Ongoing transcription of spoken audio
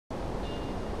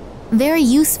Very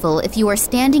useful if you are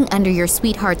standing under your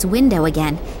sweetheart's window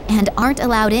again and aren't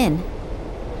allowed in.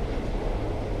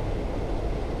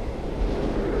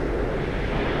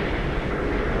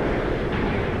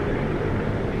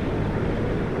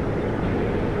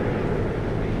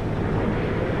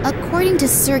 According to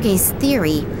Sergei's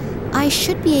theory, I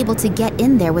should be able to get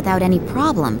in there without any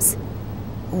problems.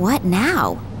 What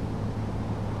now?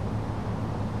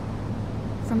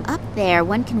 From up there,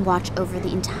 one can watch over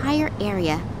the entire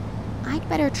area. I'd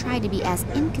better try to be as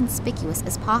inconspicuous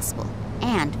as possible,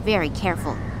 and very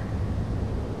careful.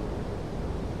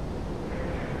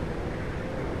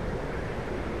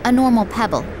 A normal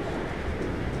pebble.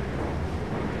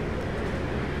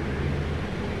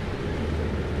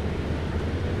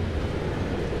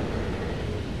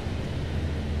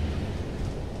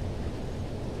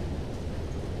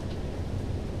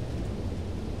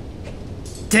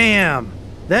 Damn!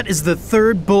 That is the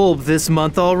third bulb this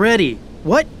month already.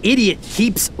 What idiot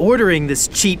keeps ordering this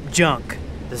cheap junk?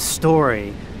 The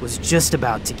story was just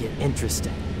about to get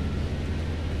interesting.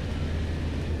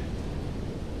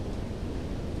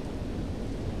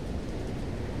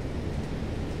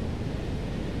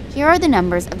 Here are the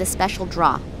numbers of the special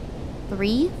draw.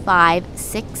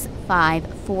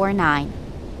 356549.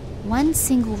 One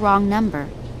single wrong number.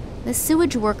 The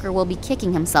sewage worker will be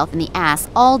kicking himself in the ass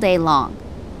all day long.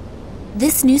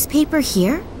 This newspaper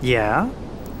here? Yeah?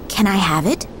 Can I have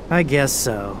it? I guess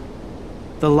so.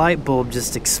 The light bulb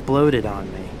just exploded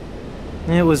on me.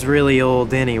 It was really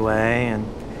old anyway, and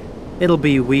it'll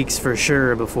be weeks for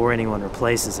sure before anyone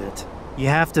replaces it. You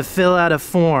have to fill out a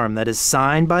form that is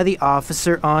signed by the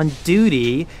officer on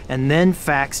duty and then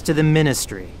faxed to the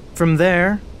ministry. From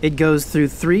there, it goes through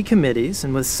 3 committees,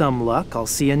 and with some luck, I'll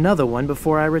see another one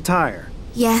before I retire.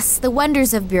 Yes, the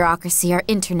wonders of bureaucracy are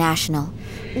international.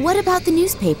 What about the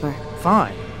newspaper?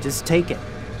 Fine, just take it.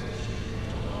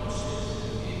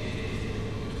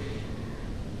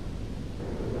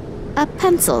 A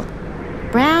pencil.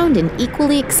 Brown and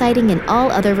equally exciting in all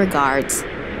other regards.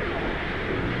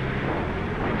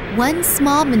 One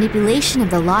small manipulation of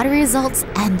the lottery results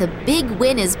and the big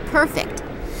win is perfect.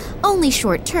 Only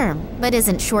short term, but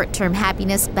isn't short-term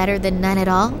happiness better than none at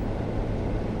all?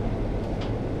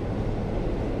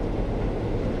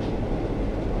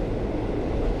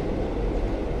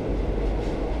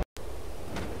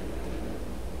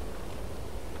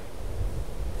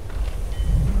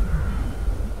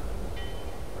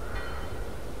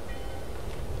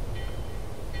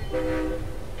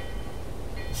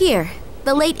 Here,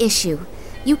 the late issue.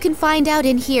 You can find out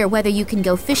in here whether you can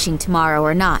go fishing tomorrow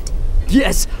or not.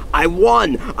 Yes, I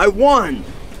won! I won!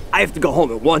 I have to go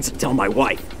home at once and tell my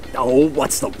wife. Oh,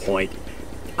 what's the point?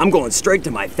 I'm going straight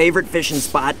to my favorite fishing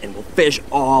spot and we'll fish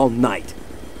all night.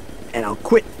 And I'll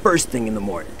quit first thing in the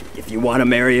morning. If you want to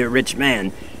marry a rich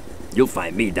man, you'll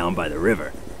find me down by the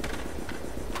river.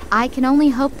 I can only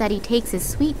hope that he takes his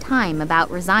sweet time about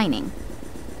resigning.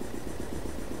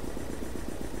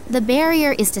 The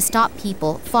barrier is to stop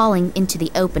people falling into the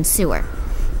open sewer.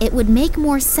 It would make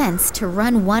more sense to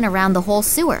run one around the whole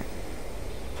sewer.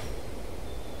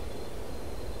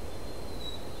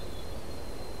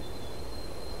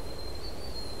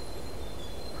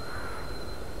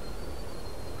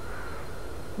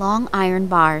 Long iron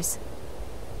bars.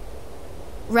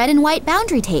 Red and white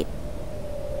boundary tape.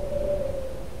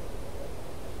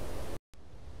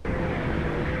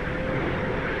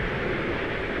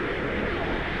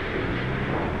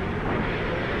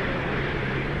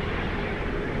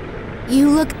 You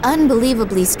look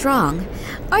unbelievably strong.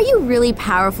 Are you really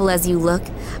powerful as you look,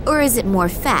 or is it more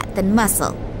fat than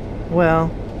muscle?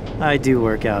 Well, I do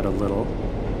work out a little.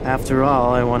 After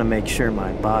all, I want to make sure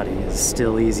my body is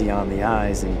still easy on the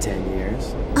eyes in 10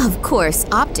 years. Of course,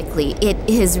 optically, it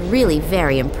is really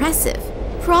very impressive.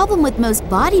 Problem with most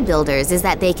bodybuilders is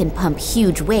that they can pump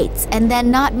huge weights and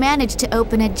then not manage to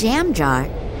open a jam jar.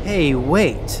 Hey,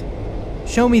 wait.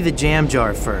 Show me the jam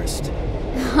jar first.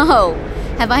 Oh,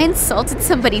 have I insulted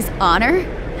somebody's honor?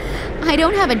 I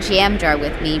don't have a jam jar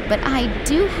with me, but I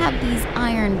do have these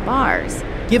iron bars.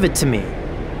 Give it to me.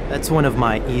 That's one of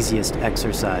my easiest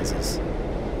exercises.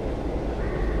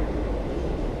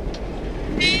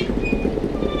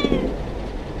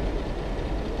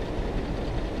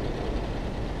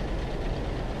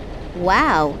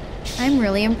 Wow, I'm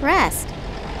really impressed.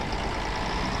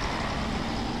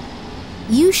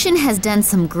 Yushin has done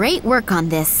some great work on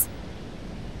this.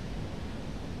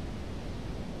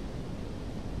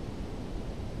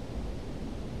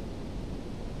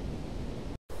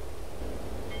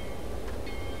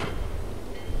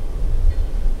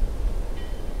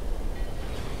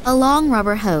 A long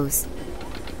rubber hose.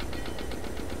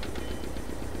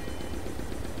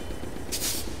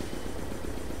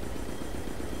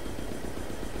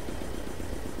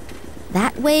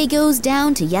 That way goes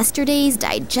down to yesterday's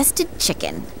digested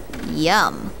chicken.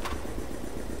 Yum.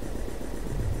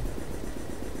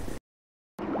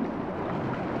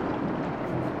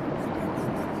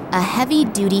 A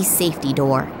heavy-duty safety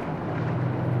door.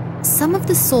 Some of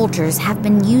the soldiers have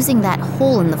been using that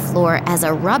hole in the floor as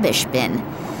a rubbish bin.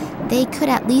 They could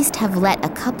at least have let a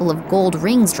couple of gold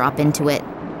rings drop into it.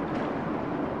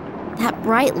 That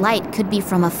bright light could be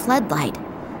from a floodlight,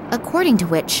 according to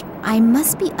which I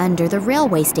must be under the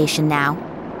railway station now.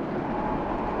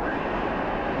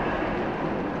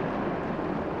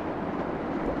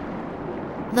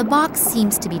 The box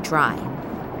seems to be dry.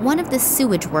 One of the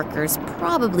sewage workers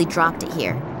probably dropped it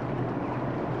here.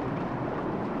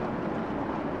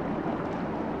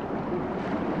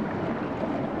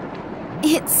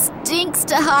 It stinks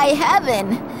to high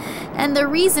heaven, and the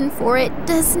reason for it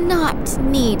does not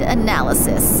need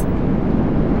analysis.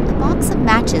 A box of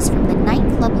matches from the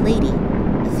nightclub lady.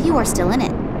 A few are still in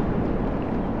it.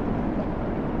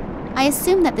 I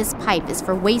assume that this pipe is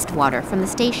for wastewater from the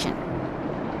station.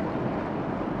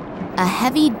 A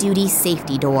heavy-duty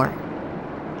safety door.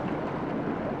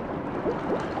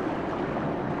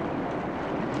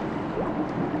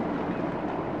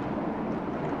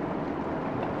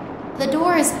 The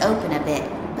door is open a bit,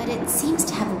 but it seems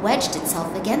to have wedged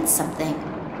itself against something.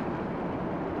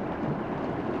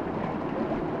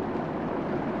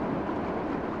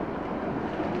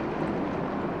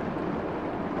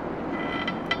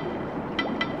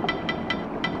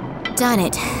 Done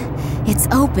it. It's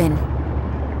open.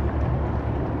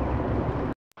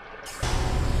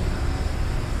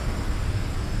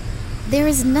 There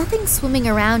is nothing swimming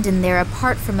around in there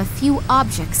apart from a few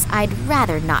objects I'd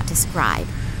rather not describe.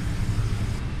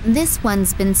 This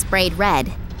one's been sprayed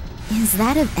red. Is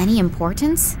that of any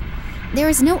importance? There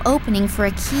is no opening for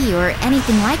a key or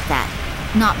anything like that.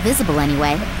 Not visible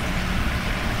anyway.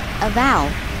 A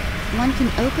valve. One can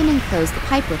open and close the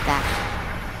pipe with that.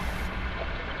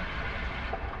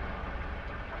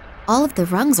 All of the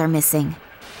rungs are missing.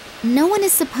 No one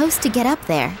is supposed to get up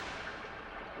there.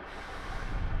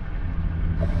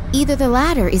 Either the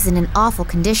ladder is in an awful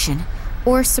condition,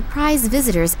 or surprise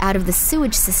visitors out of the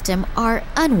sewage system are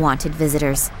unwanted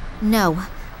visitors. No,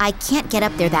 I can't get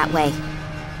up there that way.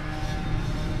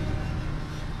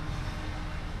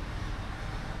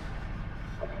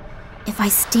 If I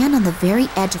stand on the very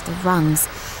edge of the rungs,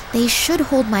 they should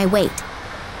hold my weight.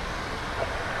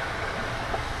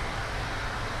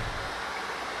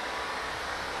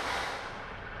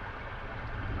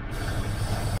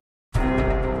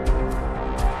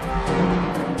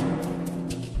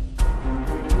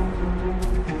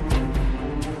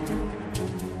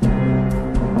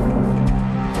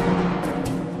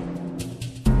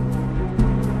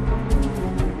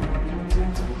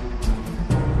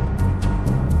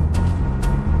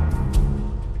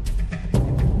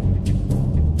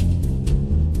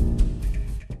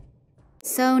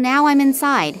 So now I'm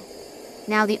inside.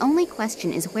 Now the only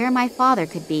question is where my father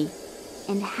could be,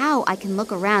 and how I can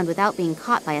look around without being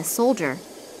caught by a soldier.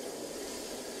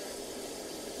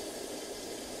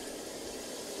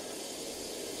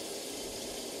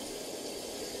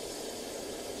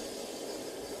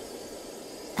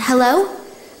 Hello?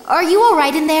 Are you all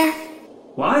right in there?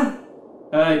 What?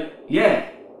 Yeah.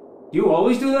 You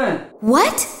always do that?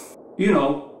 What? You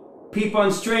know, peep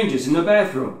on strangers in the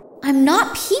bathroom. I'm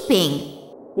not peeping.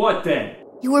 What then?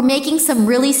 You were making some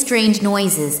really strange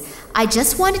noises. I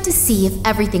just wanted to see if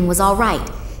everything was all right.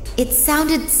 It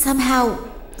sounded somehow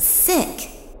sick.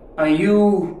 Are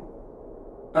you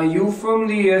from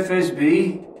the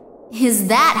FSB? Is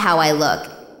that how I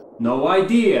look? No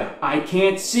idea. I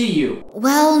can't see you.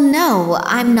 Well, no,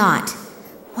 I'm not.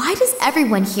 Why does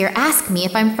everyone here ask me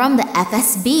if I'm from the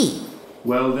FSB?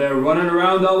 Well, they're running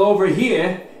around all over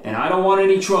here, and I don't want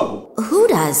any trouble. Who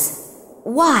does?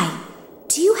 Why?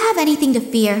 Do you have anything to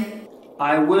fear?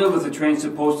 I will if the train's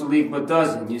supposed to leave but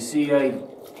doesn't. You see, I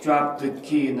dropped the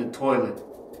key in the toilet.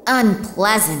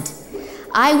 Unpleasant.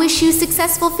 I wish you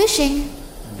successful fishing.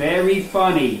 Very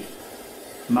funny.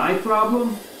 My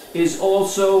problem is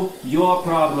also your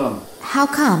problem. How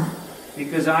come?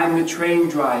 Because I'm the train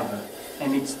driver,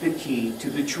 and it's the key to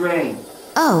the train.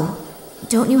 Oh,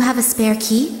 don't you have a spare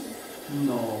key?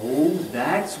 No,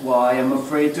 that's why I'm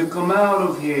afraid to come out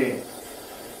of here.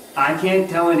 I can't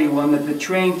tell anyone that the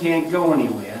train can't go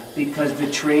anywhere because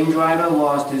the train driver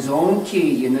lost his own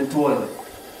key in the toilet.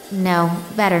 No,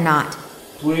 better not.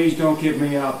 Please don't give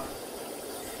me up.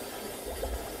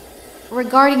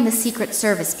 Regarding the Secret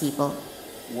Service people.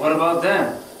 What about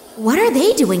them? What are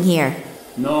they doing here?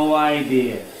 No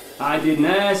idea. I didn't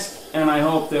ask, and I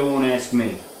hope they won't ask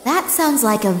me. That sounds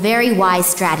like a very wise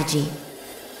strategy.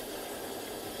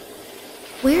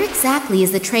 Where exactly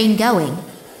is the train going?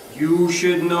 You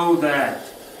should know that.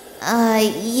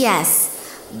 Yes.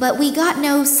 But we got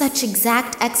no such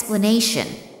exact explanation.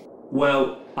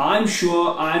 Well, I'm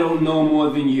sure I don't know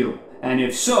more than you. And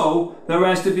if so, there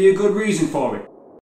has to be a good reason for it.